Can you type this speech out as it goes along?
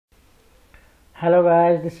Hello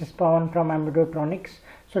guys, this is Pawan from Ambidotronics.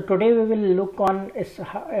 So today we will look on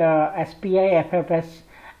SPI FFS,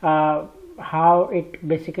 how it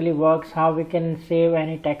basically works, how we can save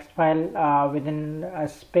any text file within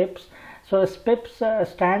SPIFFS. So SPIFFS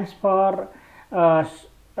stands for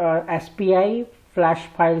SPI Flash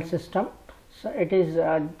File System. So it is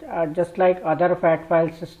just like other FAT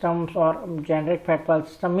file systems or generic FAT file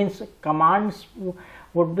system, means commands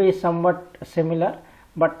would be somewhat similar,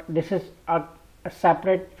 but this is a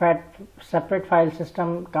separate file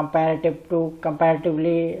system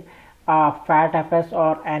comparatively FAT-FS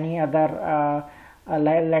or any other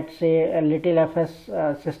let's say a little FS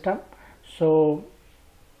system. So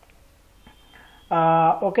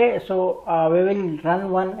okay, so we will run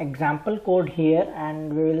one example code here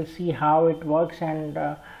and we will see how it works, and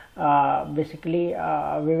basically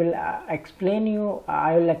we will explain you,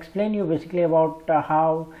 I will explain you basically about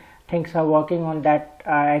how things are working on that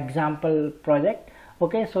example project.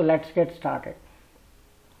 Okay, so let's get started.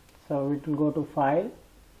 So we will go to file,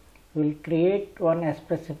 we will create one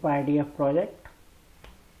Espressif IDF project,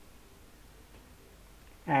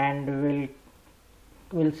 and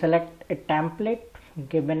we'll select a template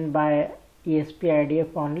given by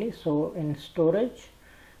ESP-IDF only. So in storage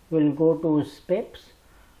we'll go to SPIFFS,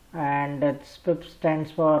 and that SPIFFS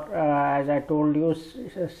stands for as I told you,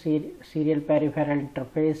 serial peripheral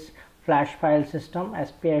interface flash file system,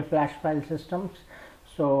 SPI Flash File Systems.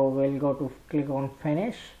 So we'll go to click on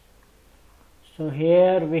finish. So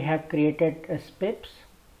here we have created a SPIFFS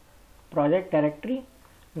project directory.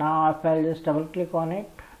 Now if I'll just double click on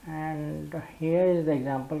it, and here is the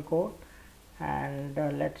example code, and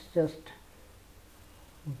let's just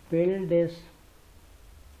build this.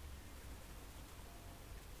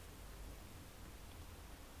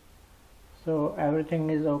 So everything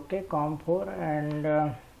is okay, COM4, and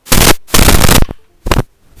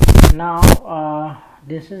now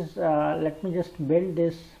this is let me just build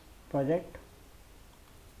this project.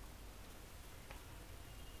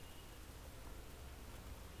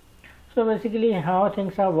 So basically how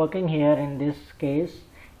things are working here in this case,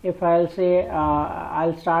 if I'll say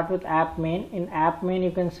I'll start with app main. In app main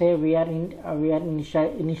you can say we are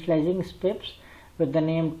initializing SPIFFS with the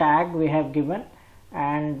name tag we have given,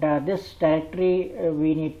 and this directory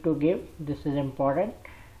we need to give, this is important.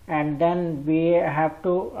 And then we have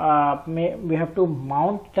to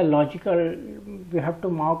mount the logical, we have to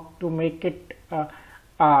mount to make it a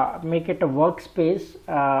workspace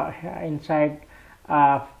inside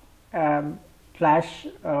flash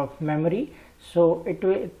memory. So it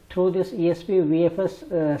will, through this ESP-VFS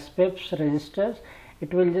SPIFFS registers,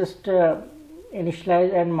 it will just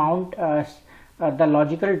initialize and mount the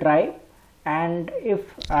logical drive, and if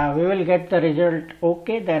we will get the result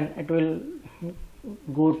okay, then it will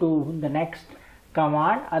go to the next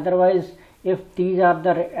command. Otherwise, if these are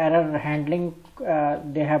the error handling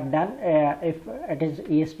they have done, if it is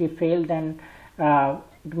ESP fail, then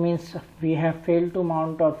it means we have failed to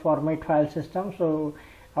mount or format file system. So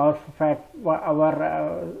our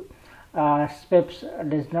SPIFFS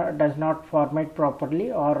does not format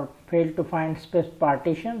properly, or failed to find SPIFFS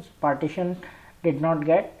partition did not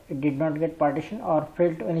get partition, or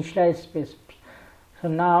failed to initialize SPIFFS. So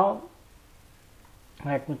now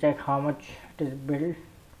let me check how much it is built.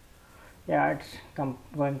 Yeah, it's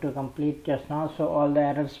going to complete just now, so all the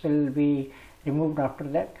errors will be removed after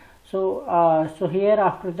that. So so here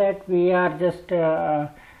after that we are just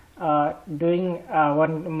doing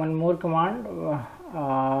one more command.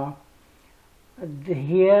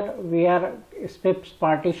 Here we are SPIFFS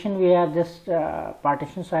partition, we are just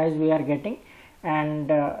partition size we are getting, and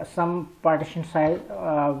some partition size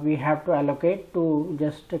we have to allocate to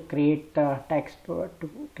just create the text, to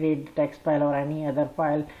create the text file or any other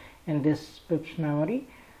file in this SPIFFS memory.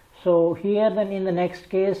 So here then in the next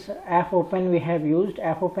case, fopen we have used.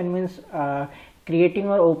 Fopen means creating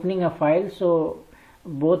or opening a file. So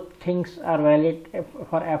both things are valid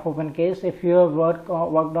for fopen case. If you have worked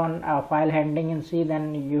on file handling in C,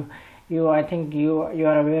 then I think you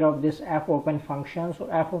are aware of this fopen function. So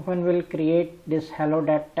fopen will create this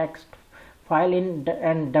hello.txt file in,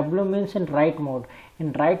 and W means in write mode.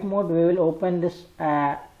 In write mode we will open this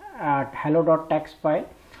hello.txt file,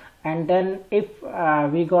 and then if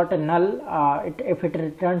we got a null, if it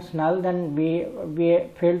returns null, then we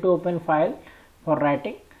fail to open file for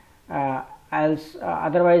writing, else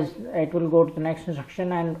otherwise it will go to the next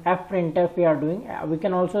instruction. And fprintf we are doing, we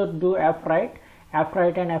can also do fwrite and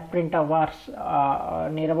fprintf are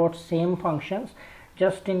near about same functions.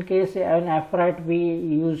 Just in case in fwrite we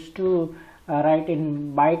used to write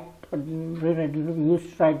in byte,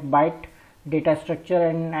 byte data structure,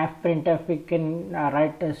 and fprintf we can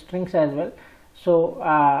write strings as well. So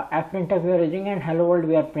fprintf we are using, and hello world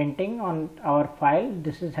we are printing on our file.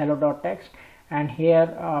 This is hello.txt, and here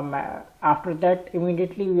after that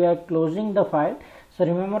immediately we are closing the file. So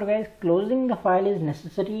remember guys, closing the file is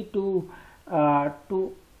necessary to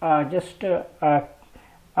just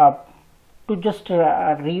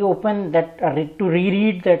reopen that, to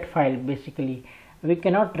reread that file. Basically we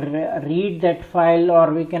cannot read that file,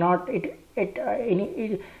 or we cannot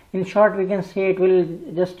in short we can say it will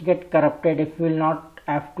just get corrupted if we will not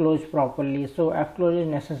fclose properly. So fclose is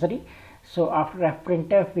necessary. So after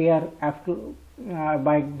fprintf we are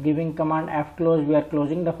by giving command fclose we are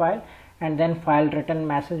closing the file, and then file return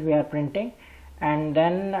message we are printing, and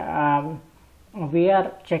then we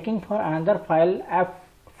are checking for another file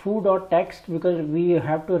foo.txt, because we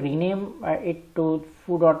have to rename it to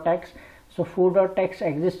foo.txt. So foo.txt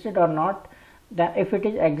existed or not. That if it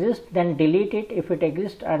is exists, then delete it. If it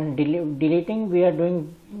exists, and deleting we are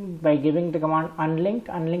doing by giving the command unlink.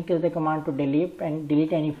 Unlink is the command to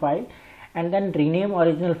delete any file, and then rename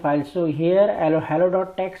original file. So here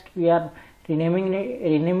hello.txt we are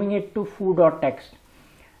renaming it to foo.txt,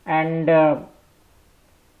 and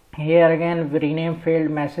here again rename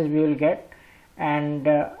failed message we will get, and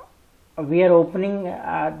we are opening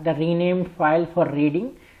the renamed file for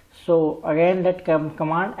reading. So again that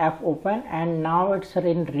command fopen, and now it's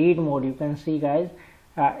in read mode. You can see guys,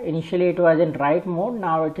 initially it was in write mode,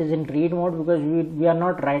 now it is in read mode, because we are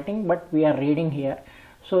not writing but we are reading here.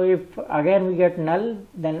 So if again we get null,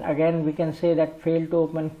 then again we can say that failed to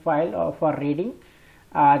open file for reading,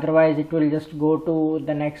 otherwise it will just go to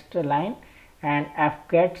the next line, and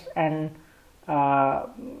fgets, and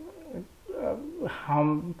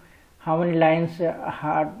how many lines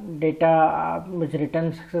data is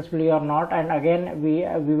written successfully or not, and again we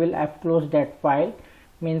will fclose that file,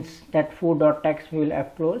 means that foo.txt we will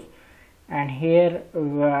fclose, and here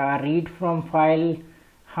read from file,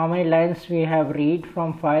 how many lines we have read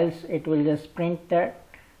from files, it will just print that,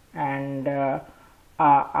 and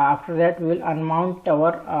after that we will unmount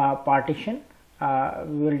our partition,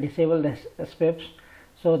 we will disable the SPIFFS.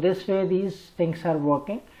 So this way these things are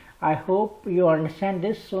working. I hope you understand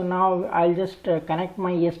this. So now I'll just connect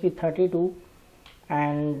my ESP32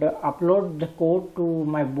 and upload the code to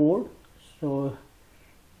my board. So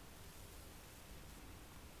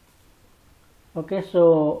okay,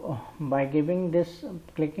 so by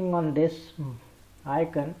clicking on this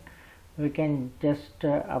icon, we can just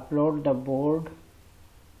upload the board.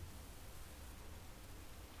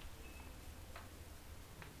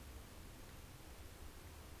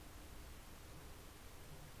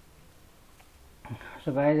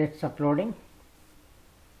 So guys, it's uploading.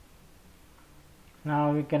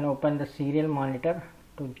 Now we can open the serial monitor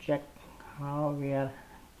to check how we are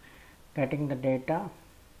getting the data.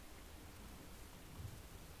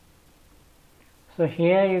 So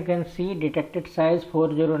here you can see detected size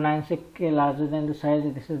 4096K larger than the size.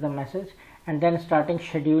 This is the message, and then starting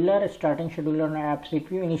scheduler on app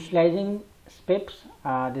CPU, initializing SPIFFS,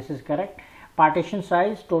 this is correct. Partition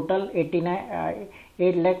size total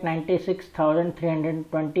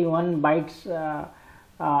 8,96,321 bytes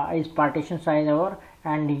is partition size over,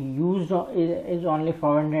 and used is only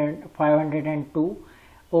 502.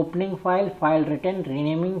 Opening file, file written,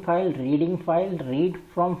 renaming file, reading file, read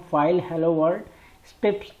from file hello world,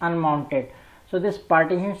 SPIFFS unmounted. So this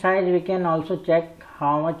partition size we can also check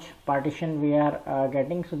how much partition we are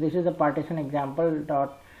getting. So this is the partition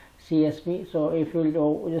example.csv. So if you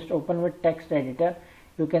will just open with text editor,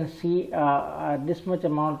 you can see this much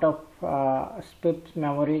amount of SPIFFS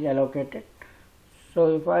memory is allocated.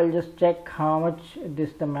 So if I'll just check how much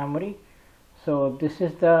this the memory, so this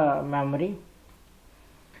is the memory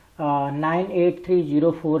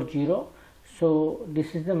 983040. So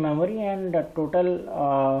this is the memory, and the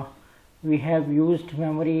total we have used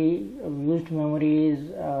memory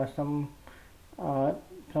is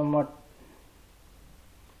somewhat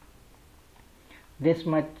this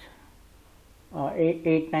much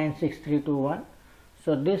 896321.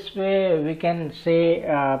 So this way we can say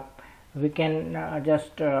we can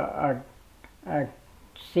just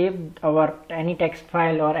save our any text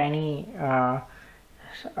file or any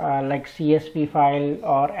like CSV file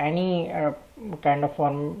or any kind of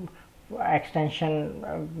form extension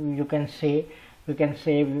you can say we can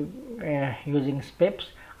save using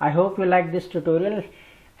SPIFFS. I hope you like this tutorial.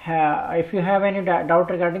 If you have any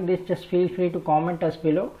doubt regarding this, just feel free to comment us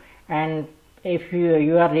below, and if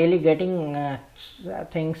you are really getting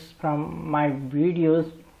things from my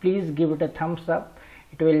videos, please give it a thumbs up.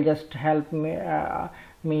 It will just help me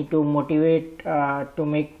to motivate to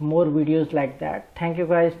make more videos like that. Thank you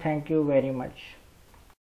guys, thank you very much.